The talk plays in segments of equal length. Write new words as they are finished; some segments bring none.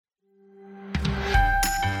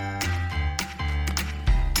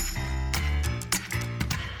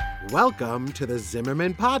Welcome to the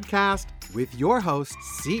Zimmerman Podcast with your host,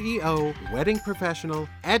 CEO, wedding professional,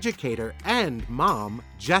 educator, and mom,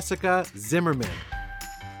 Jessica Zimmerman.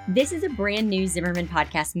 This is a brand new Zimmerman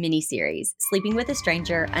Podcast mini-series, Sleeping with a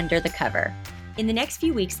Stranger Under the Cover. In the next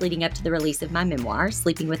few weeks leading up to the release of my memoir,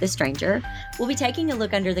 Sleeping with a Stranger, we'll be taking a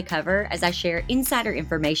look under the cover as I share insider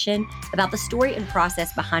information about the story and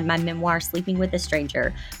process behind my memoir, Sleeping with a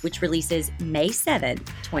Stranger, which releases May 7th,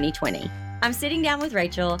 2020. I'm sitting down with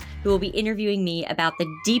Rachel, who will be interviewing me about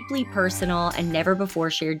the deeply personal and never before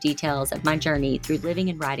shared details of my journey through living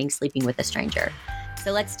and writing Sleeping with a Stranger.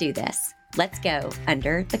 So let's do this. Let's go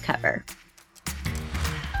under the cover.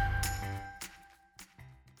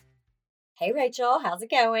 Hey, Rachel, how's it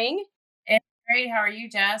going? It's great. How are you,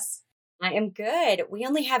 Jess? I am good. We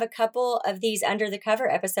only have a couple of these under the cover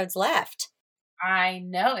episodes left. I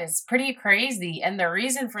know, it's pretty crazy. And the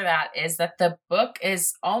reason for that is that the book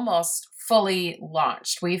is almost fully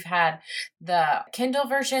launched. We've had the Kindle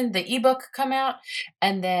version, the ebook come out,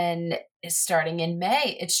 and then it's starting in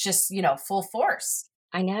May. It's just, full force.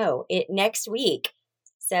 I know. Next week.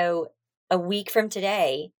 So a week from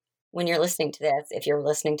today, when you're listening to this, if you're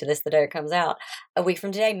listening to this the day it comes out, a week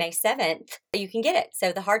from today, May 7th, you can get it.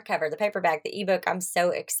 So the hardcover, the paperback, the ebook, I'm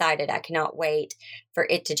so excited. I cannot wait for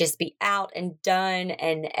it to just be out and done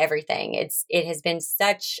and everything. It has been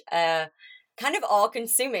such a kind of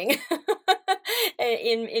all-consuming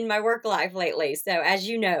in my work life lately. So as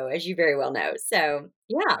you very well know. So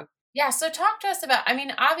yeah. Yeah. So talk to us about,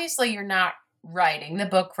 obviously you're not writing the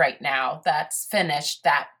book right now. That's finished.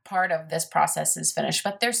 That part of this process is finished,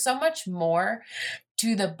 but there's so much more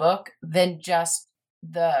to the book than just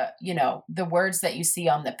the words that you see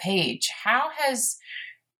on the page. How has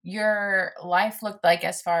your life looked like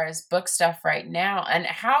as far as book stuff right now? And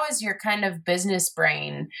how is your kind of business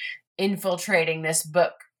brain infiltrating this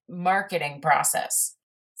book marketing process?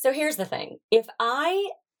 So here's the thing. If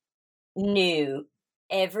I knew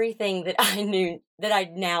everything that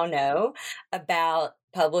I now know about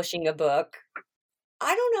publishing a book,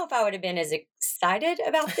 I don't know if I would have been as excited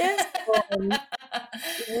about this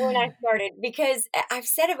when I started, because I've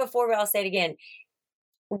said it before, but I'll say it again.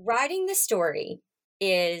 Writing the story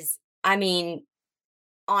is, honestly,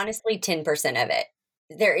 10% of it.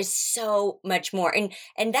 There is so much more.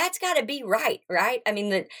 And that's got to be right?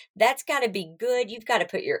 That's got to be good. You've got to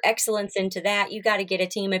put your excellence into that. You've got to get a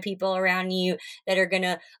team of people around you that are going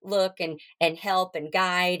to look and help and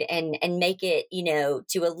guide and make it,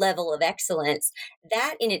 to a level of excellence.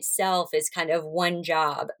 That in itself is kind of one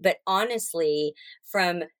job. But honestly,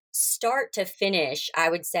 from start to finish, I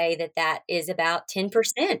would say that is about 10%.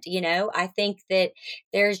 I think that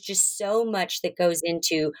there's just so much that goes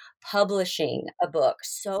into publishing a book,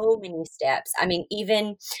 so many steps.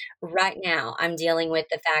 Even right now, I'm dealing with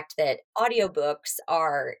the fact that audiobooks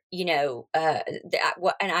are, and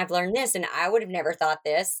I've learned this, and I would have never thought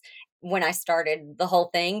this when I started the whole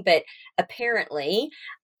thing, but apparently,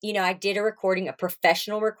 I did a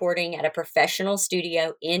professional recording at a professional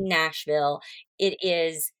studio in Nashville. It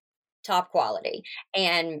is top quality.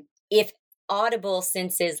 And if Audible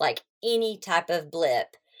senses like any type of blip,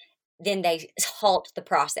 then they halt the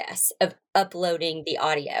process of uploading the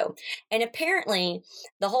audio. And apparently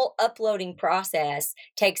the whole uploading process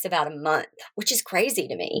takes about a month, which is crazy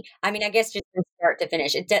to me. I guess just from start to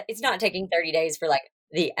finish, it's not taking 30 days for like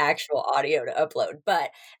the actual audio to upload, but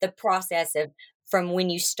the process of from when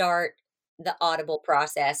you start the Audible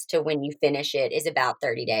process to when you finish it is about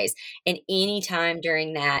 30 days. And any time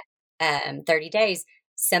during that 30 days,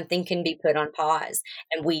 something can be put on pause.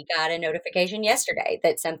 And we got a notification yesterday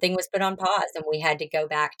that something was put on pause, and we had to go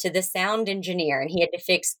back to the sound engineer, and he had to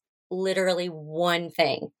fix literally one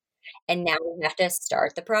thing. And now we have to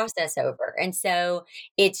start the process over. And so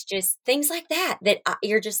it's just things like that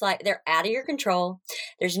you're just like, they're out of your control.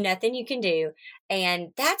 There's nothing you can do. And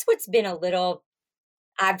that's what's been a little,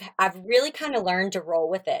 I've really kind of learned to roll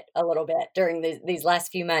with it a little bit during these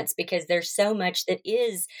last few months, because there's so much that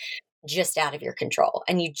is just out of your control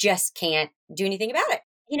and you just can't do anything about it.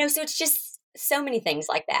 So it's just so many things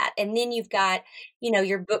like that. And then you've got,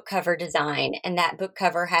 your book cover design, and that book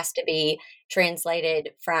cover has to be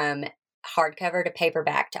translated from hardcover to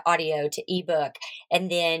paperback to audio to ebook. And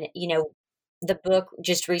then, the book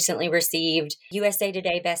just recently received USA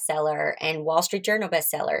Today bestseller and Wall Street Journal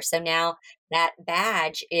bestseller. So now that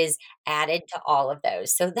badge is added to all of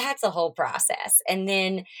those. So that's a whole process. And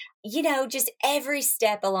then, just every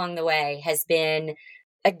step along the way has been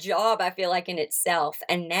a job, I feel like, in itself.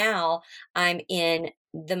 And now I'm in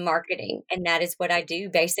the marketing. And that is what I do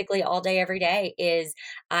basically all day, every day is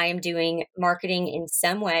I am doing marketing in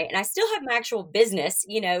some way. And I still have my actual business,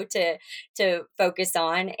 to focus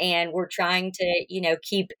on. And we're trying to,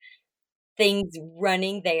 keep things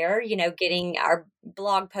running there, getting our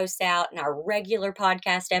blog posts out and our regular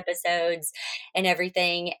podcast episodes and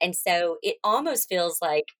everything. And so it almost feels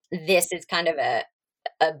like this is kind of a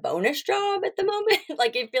bonus job at the moment.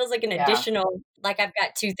 Like it feels like an Yeah. additional, like I've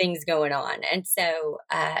got two things going on. And so,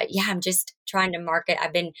 yeah, I'm just trying to market.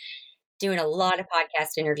 I've been doing a lot of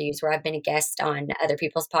podcast interviews where I've been a guest on other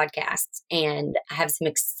people's podcasts, and I have some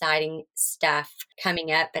exciting stuff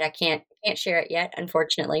coming up, but I can't share it yet,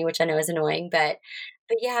 unfortunately, which I know is annoying. But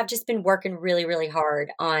yeah, I've just been working really, really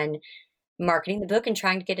hard on marketing the book and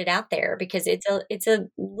trying to get it out there because it's a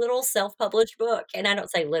little self-published book. And I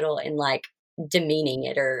don't say little in like demeaning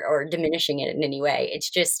it or diminishing it in any way.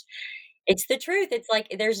 It's just it's the truth. It's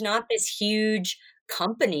like there's not this huge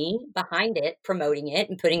company behind it promoting it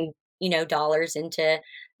and putting, dollars into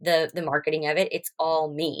the marketing of it. It's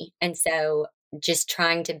all me. And so just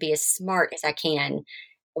trying to be as smart as I can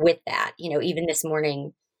with that. Even this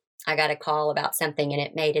morning I got a call about something and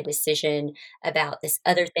it made a decision about this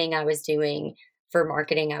other thing I was doing for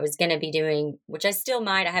marketing. I was going to be doing, which I still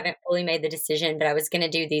might, I haven't fully made the decision, but I was going to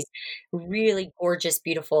do these really gorgeous,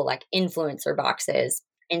 beautiful, like influencer boxes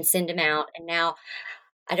and send them out. And now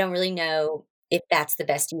I don't really know if that's the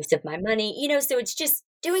best use of my money, so it's just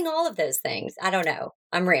doing all of those things. I don't know.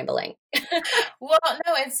 I'm rambling. Well,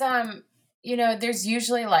 no, it's there's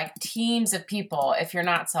usually like teams of people if you're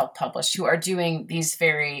not self-published who are doing these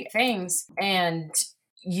very things, and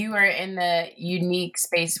you are in the unique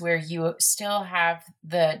space where you still have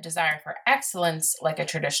the desire for excellence like a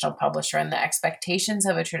traditional publisher and the expectations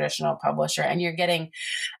of a traditional publisher, and you're getting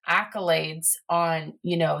accolades on,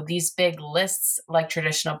 these big lists like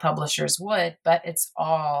traditional publishers would, but it's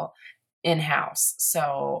all in-house.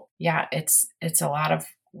 So yeah, it's a lot of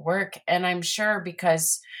work. And I'm sure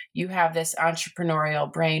because you have this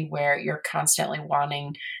entrepreneurial brain where you're constantly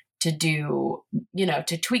wanting to do,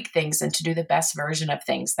 to tweak things and to do the best version of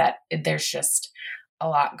things, that there's just a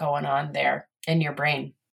lot going on there in your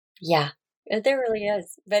brain. Yeah, there really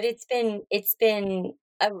is. But it's been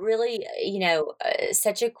a really,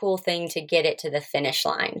 such a cool thing to get it to the finish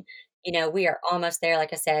line. We are almost there.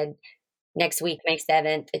 Like I said, next week, May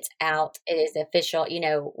 7th, it's out. It is official.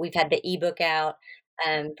 We've had the ebook out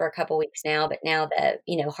for a couple weeks now, but now the,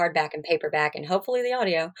 hardback and paperback and hopefully the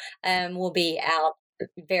audio will be out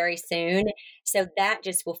very soon. So that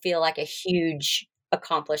just will feel like a huge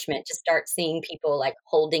accomplishment to start seeing people like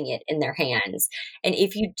holding it in their hands. And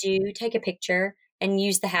if you do take a picture and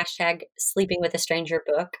use the hashtag sleeping with a stranger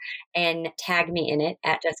book and tag me in it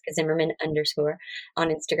at Jessica Zimmerman _ on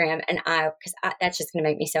Instagram. And because that's just going to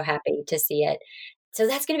make me so happy to see it. So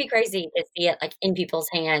that's going to be crazy to see it like in people's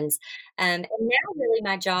hands. And now really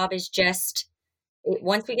my job is just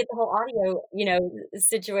once we get the whole audio,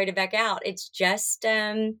 situated back out, it's just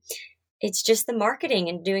the marketing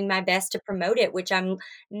and doing my best to promote it, which I'm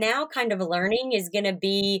now kind of learning is going to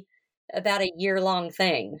be about a year-long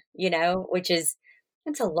thing, which is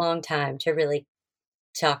it's a long time to really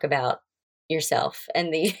talk about yourself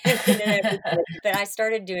and the and everything. But I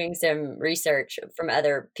started doing some research from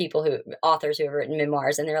other people authors who have written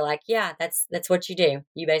memoirs, and they're like, yeah, that's what you do.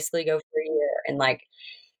 You basically go for a year and like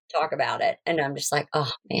talk about it. And I'm just like,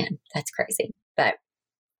 oh man, that's crazy. But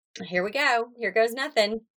here we go. Here goes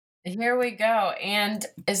nothing. Here we go. And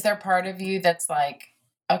is there part of you that's like,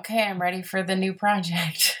 okay, I'm ready for the new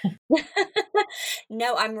project?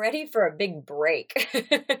 No, I'm ready for a big break.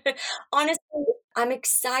 Honestly, I'm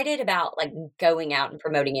excited about like going out and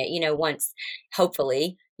promoting it. Once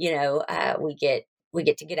hopefully, we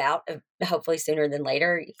get to get out of hopefully sooner than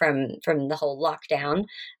later from the whole lockdown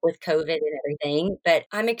with COVID and everything. But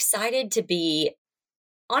I'm excited to be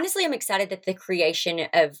honestly, I'm excited that the creation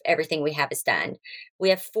of everything we have is done. We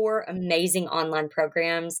have 4 amazing online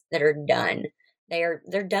programs that are done. They're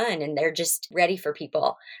done and they're just ready for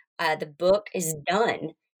people. The book is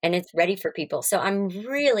done and it's ready for people. So I'm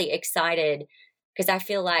really excited because I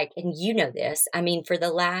feel like, and this, I mean, for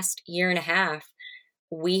the last year and a half,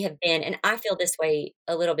 we have been, and I feel this way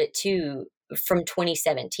a little bit too from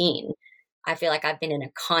 2017. I feel like I've been in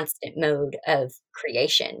a constant mode of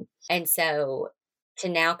creation. And so to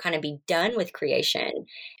now kind of be done with creation,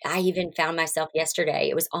 I even found myself yesterday,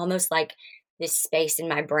 it was almost like this space in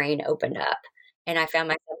my brain opened up. And I found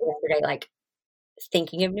myself yesterday like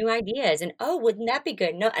thinking of new ideas and oh, wouldn't that be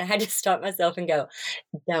good? No, and I had to stop myself and go,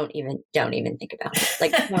 don't even think about it.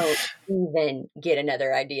 Like don't even get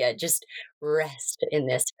another idea. Just rest in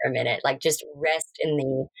this for a minute. Like just rest in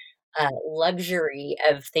the luxury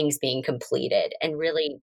of things being completed. And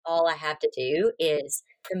really, all I have to do is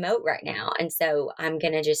promote right now. And so I'm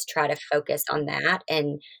going to just try to focus on that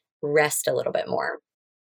and rest a little bit more.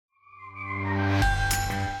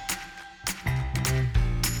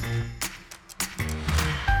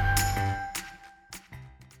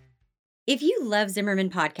 If you love Zimmerman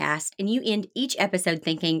Podcast and you end each episode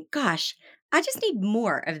thinking, gosh, I just need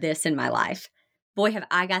more of this in my life, boy, have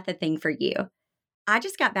I got the thing for you. I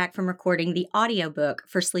just got back from recording the audiobook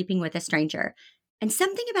for Sleeping with a Stranger, and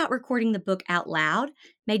something about recording the book out loud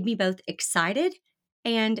made me both excited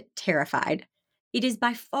and terrified. It is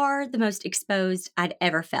by far the most exposed I'd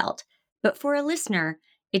ever felt, but for a listener,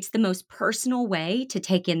 it's the most personal way to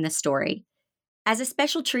take in the story. As a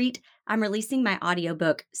special treat, I'm releasing my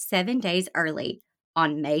audiobook 7 days early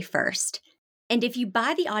on May 1st. And if you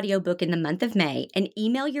buy the audiobook in the month of May and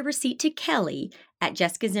email your receipt to Kelly at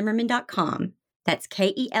jessicazimmerman.com, that's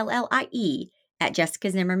Kellie at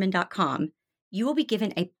jessicazimmerman.com, you will be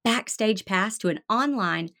given a backstage pass to an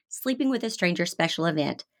online Sleeping with a Stranger special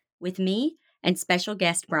event with me and special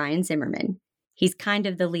guest Brian Zimmerman. He's kind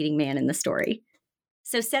of the leading man in the story.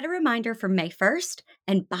 So set a reminder for May 1st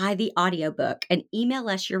and buy the audiobook and email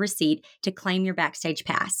us your receipt to claim your backstage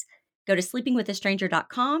pass. Go to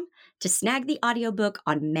sleepingwithastranger.com to snag the audiobook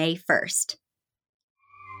on May 1st.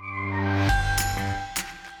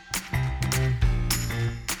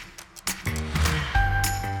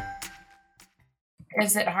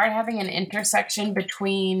 Is it hard having an intersection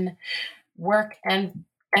between work and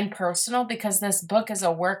personal? Because this book is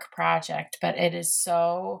a work project, but it is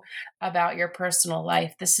so about your personal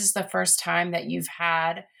life. This is the first time that you've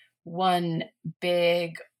had one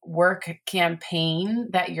big work campaign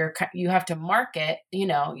that you have to market. You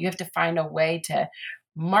have to find a way to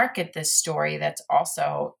market this story that's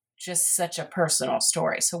also just such a personal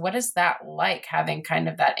story. So what is that like, having kind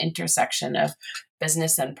of that intersection of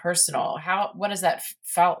business and personal? What does that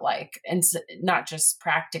felt like? And not just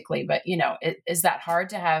practically, but is that hard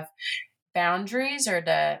to have boundaries, or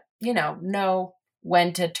to know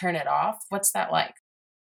when to turn it off? What's that like?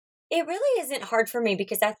 It really isn't hard for me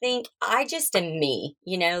because I think I just am me,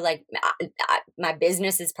 like my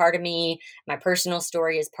business is part of me, my personal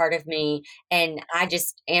story is part of me, and I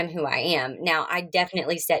just am who I am. Now, I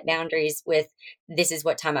definitely set boundaries with this is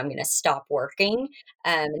what time I'm going to stop working.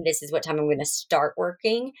 This is what time I'm going to start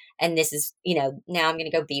working. And this is, now I'm going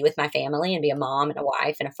to go be with my family and be a mom and a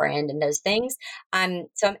wife and a friend and those things.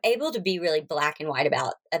 So I'm able to be really black and white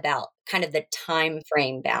about kind of the time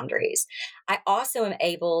frame boundaries. I also am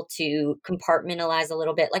able to compartmentalize a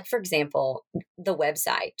little bit. Like, for example, the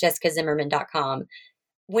website, jessicazimmerman.com.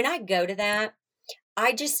 When I go to that,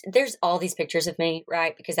 there's all these pictures of me,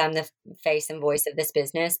 right? Because I'm the face and voice of this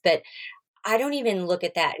business, but I don't even look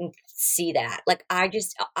at that and see that. Like, I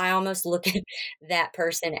almost look at that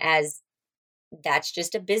person as that's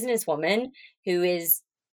just a businesswoman who is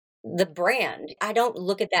the brand. I don't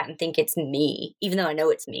look at that and think it's me, even though I know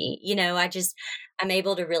it's me. I'm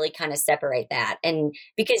able to really kind of separate that. And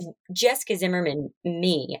because Jessica Zimmerman,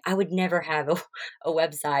 me, I would never have a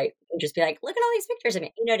website and just be like, look at all these pictures of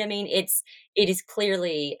me. You know what I mean? It is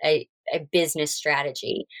clearly a business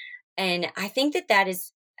strategy. And I think that's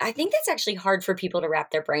actually hard for people to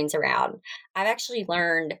wrap their brains around. I've actually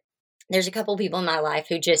learned there's a couple people in my life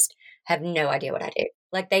who just have no idea what I do.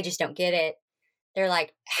 Like, they just don't get it. They're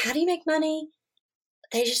like, how do you make money?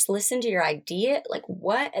 They just listen to your idea. Like,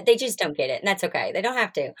 what? They just don't get it. And that's okay. They don't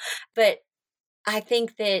have to. But I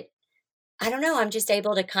think that, I don't know, I'm just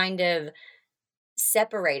able to kind of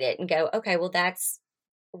separate it and go, okay, well, that's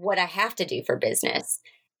what I have to do for business.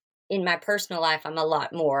 In my personal life, I'm a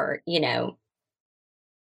lot more,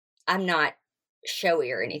 I'm not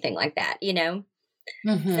showy or anything like that, So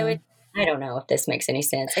Mm-hmm. I don't know if this makes any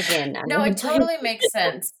sense. Again, No, it totally makes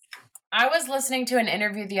sense. I was listening to an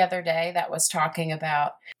interview the other day that was talking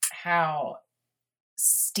about how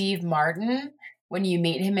Steve Martin, when you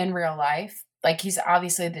meet him in real life, like, he's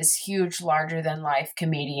obviously this huge, larger than life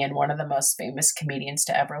comedian, one of the most famous comedians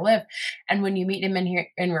to ever live. And when you meet him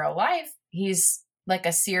in real life, he's like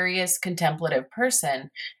a serious, contemplative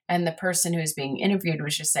person. And the person who's being interviewed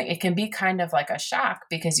was just saying it can be kind of like a shock,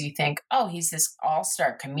 because you think, oh, he's this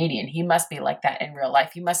all-star comedian. He must be like that in real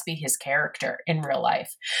life. He must be his character in real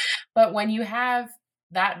life. But when you have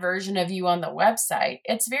that version of you on the website,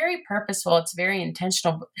 it's very purposeful, it's very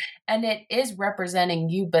intentional, and it is representing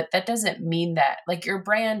you. But that doesn't mean that, like, your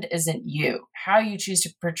brand isn't you. How you choose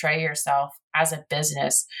to portray yourself as a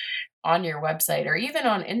business on your website, or even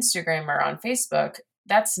on Instagram or on Facebook,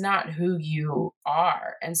 that's not who you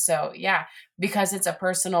are. And so, yeah, because it's a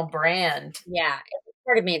personal brand. Yeah, it's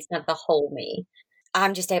part of me. It's not the whole me.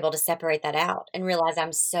 I'm just able to separate that out and realize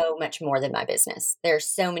I'm so much more than my business. There's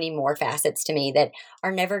so many more facets to me that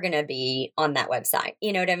are never going to be on that website.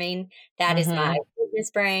 You know what I mean? That is my Mhm.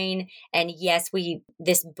 business brain. And yes,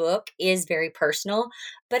 this book is very personal,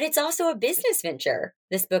 but it's also a business venture.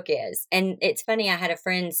 This book is. And it's funny. I had a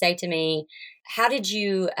friend say to me, how did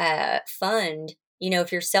you fund,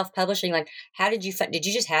 if you're self-publishing, like, how did you fund, did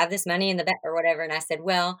you just have this money in the back or whatever? And I said,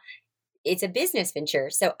 well, it's a business venture.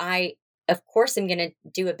 So I, of course, am going to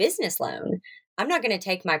do a business loan. I'm not going to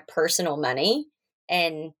take my personal money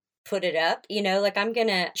and put it up, like I'm going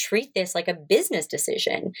to treat this like a business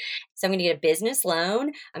decision. So I'm going to get a business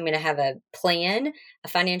loan. I'm going to have a plan, a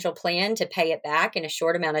financial plan to pay it back in a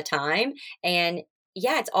short amount of time. And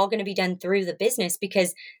yeah, it's all going to be done through the business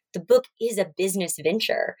because the book is a business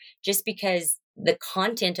venture. Just because the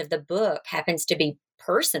content of the book happens to be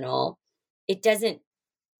personal, it doesn't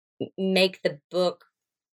make the book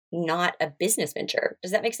not a business venture.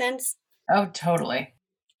 Does that make sense? Oh, totally.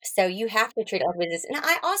 So you have to treat it like business. And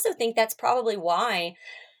I also think that's probably why,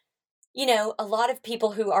 a lot of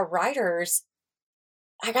people who are writers,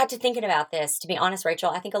 I got to thinking about this, to be honest, Rachel.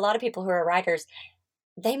 I think a lot of people who are writers,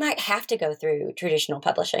 they might have to go through traditional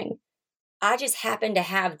publishing. I just happen to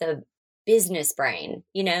have the business brain,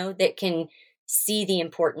 that can see the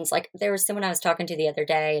importance. Like there was someone I was talking to the other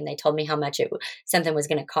day, and they told me how much something was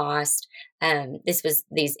going to cost. This was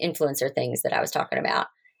these influencer things that I was talking about,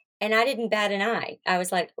 and I didn't bat an eye. I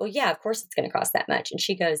was like, "Well, yeah, of course it's going to cost that much." And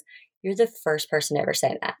she goes, "You're the first person to ever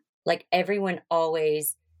say that. Like everyone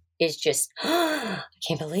always." Is just, I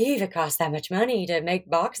can't believe it costs that much money to make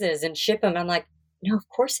boxes and ship them. I'm like, no, of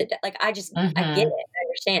course it does. Like, I get Mhm. it. I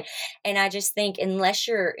understand. And I just think unless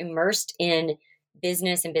you're immersed in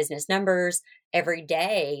business and business numbers every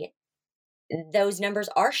day, those numbers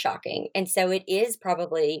are shocking. And so it is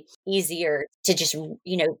probably easier to just,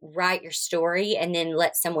 write your story and then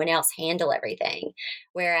let someone else handle everything.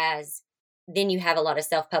 Whereas then you have a lot of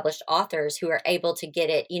self published authors who are able to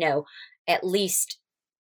get it, at least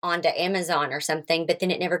onto Amazon or something, but then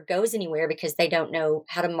it never goes anywhere because they don't know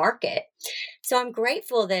how to market. So I'm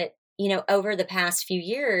grateful that, over the past few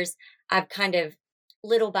years, I've kind of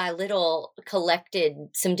little by little collected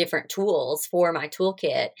some different tools for my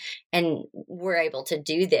toolkit, and we're able to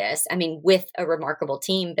do this. I mean, with a remarkable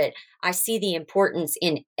team, but I see the importance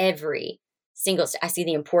in every I see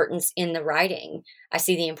the importance in the writing. I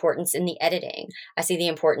see the importance in the editing. I see the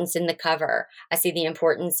importance in the cover. I see the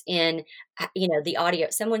importance in, the audio.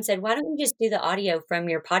 Someone said, why don't you just do the audio from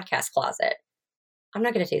your podcast closet? I'm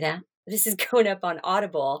not going to do that. This is going up on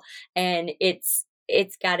Audible, and it's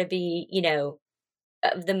got to be,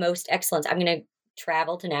 of the most excellence. I'm going to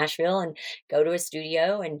travel to Nashville and go to a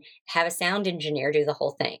studio and have a sound engineer do the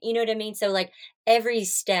whole thing. You know what I mean? So like every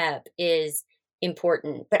step is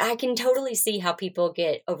important, but I can totally see how people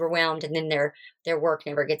get overwhelmed and then their work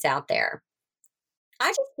never gets out there. I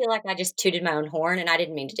just feel like I just tooted my own horn, and I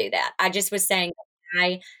didn't mean to do that. I just was saying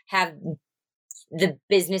I have the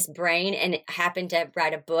business brain and happened to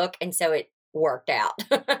write a book, and so it worked out.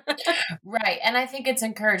 Right. And I think it's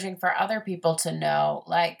encouraging for other people to know,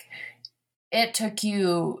 like, it took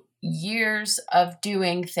you years of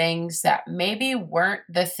doing things that maybe weren't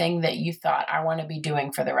the thing that you thought I want to be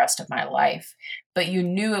doing for the rest of my life, but you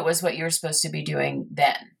knew it was what you were supposed to be doing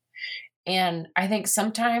then. And I think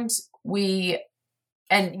sometimes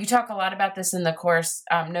and you talk a lot about this in the course,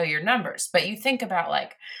 Know Your Numbers, but you think about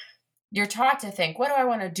like, you're taught to think, what do I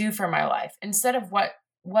want to do for my life? Instead of what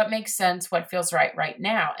makes sense, what feels right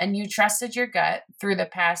now. And you trusted your gut through the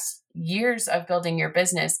past years of building your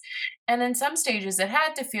business. And in some stages it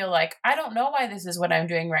had to feel like, I don't know why this is what I'm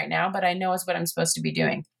doing right now, but I know it's what I'm supposed to be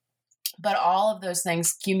doing. But all of those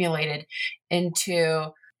things accumulated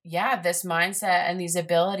into, yeah, this mindset and these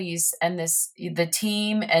abilities and the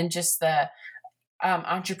team and just the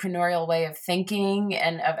entrepreneurial way of thinking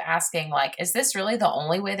and of asking, like, is this really the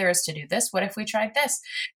only way there is to do this? What if we tried this?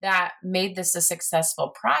 That made this a successful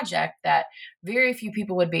project that very few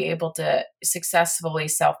people would be able to successfully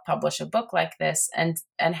self-publish a book like this and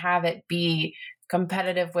have it be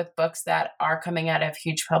competitive with books that are coming out of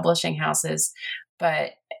huge publishing houses.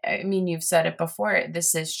 But I mean, you've said it before,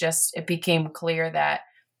 this is just, it became clear that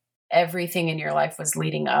everything in your life was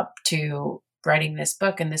leading up to writing this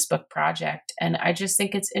book and this book project. And I just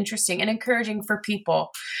think it's interesting and encouraging for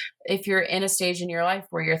people. If you're in a stage in your life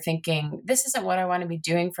where you're thinking, this isn't what I want to be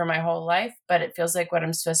doing for my whole life, but it feels like what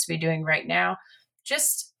I'm supposed to be doing right now,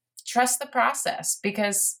 just trust the process,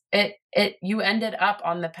 because you ended up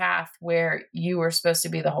on the path where you were supposed to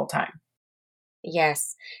be the whole time.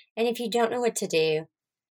 Yes. And if you don't know what to do,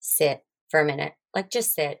 sit for a minute. Like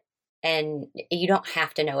just sit. And you don't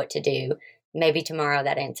have to know what to do. maybe tomorrow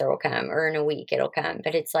that answer will come, or in a week it'll come,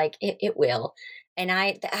 but it's like, it will. And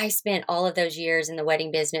I spent all of those years in the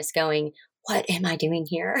wedding business going, what am I doing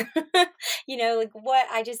here? Like what,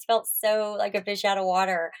 I just felt so like a fish out of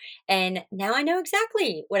water. And now I know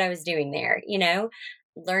exactly what I was doing there,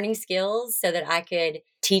 learning skills so that I could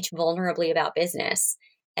teach vulnerably about business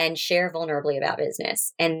and share vulnerably about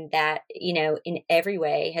business. And that, in every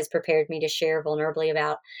way has prepared me to share vulnerably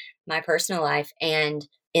about my personal life. And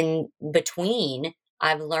in between,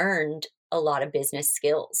 I've learned a lot of business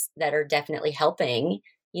skills that are definitely helping,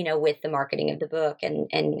 with the marketing of the book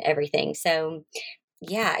and everything. So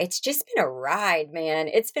yeah, it's just been a ride, man.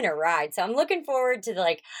 It's been a ride. So I'm looking forward to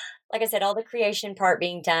like I said, all the creation part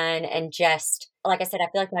being done, and just like I said, I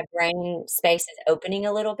feel like my brain space is opening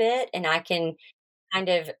a little bit and I can kind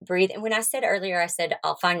of breathe. And when I said earlier, I said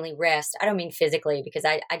I'll finally rest, I don't mean physically, because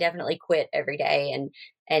I definitely quit every day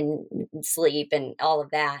and sleep and all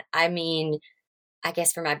of that. I mean, I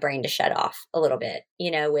guess for my brain to shut off a little bit,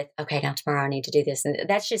 with, okay, now tomorrow I need to do this. And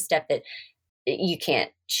that's just stuff that you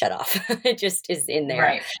can't shut off. It just is in there.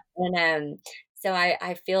 Right. And so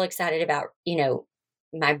I feel excited about,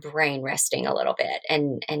 my brain resting a little bit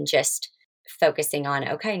and just focusing on,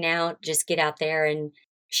 okay, now just get out there and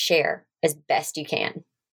share as best you can.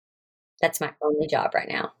 That's my only job right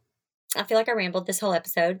now. I feel like I rambled this whole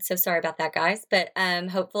episode, so sorry about that, guys. But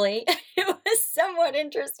hopefully it was somewhat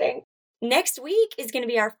interesting. Next week is going to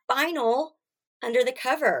be our final Under the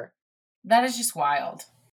Cover. That is just wild.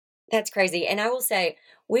 That's crazy. And I will say,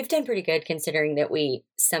 we've done pretty good considering that we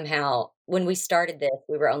somehow, when we started this,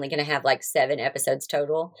 we were only going to have like 7 episodes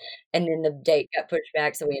total. And then the date got pushed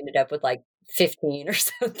back. So we ended up with like 15 or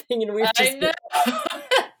something. And we've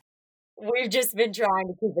just been trying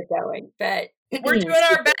to keep it going. But we're doing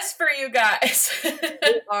our best for you guys.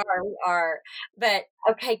 We are. But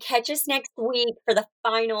okay, catch us next week for the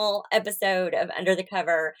final episode of Under the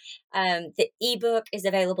Cover. The ebook is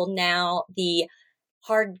available now. The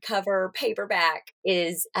hardcover paperback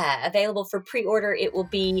is available for pre-order. It will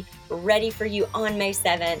be ready for you on May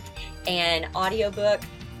 7th. And audiobook,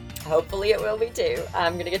 hopefully it will be too.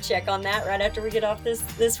 I'm going to go check on that right after we get off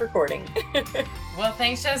this recording. Well,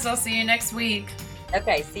 thanks, Jess. I'll see you next week.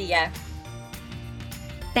 Okay, see ya.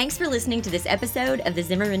 Thanks for listening to this episode of the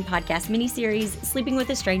Zimmerman Podcast miniseries, Sleeping with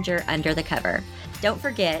a Stranger Under the Cover. Don't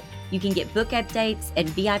forget, you can get book updates and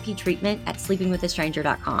VIP treatment at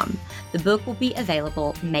sleepingwithastranger.com. The book will be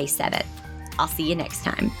available May 7th. I'll see you next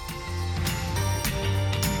time.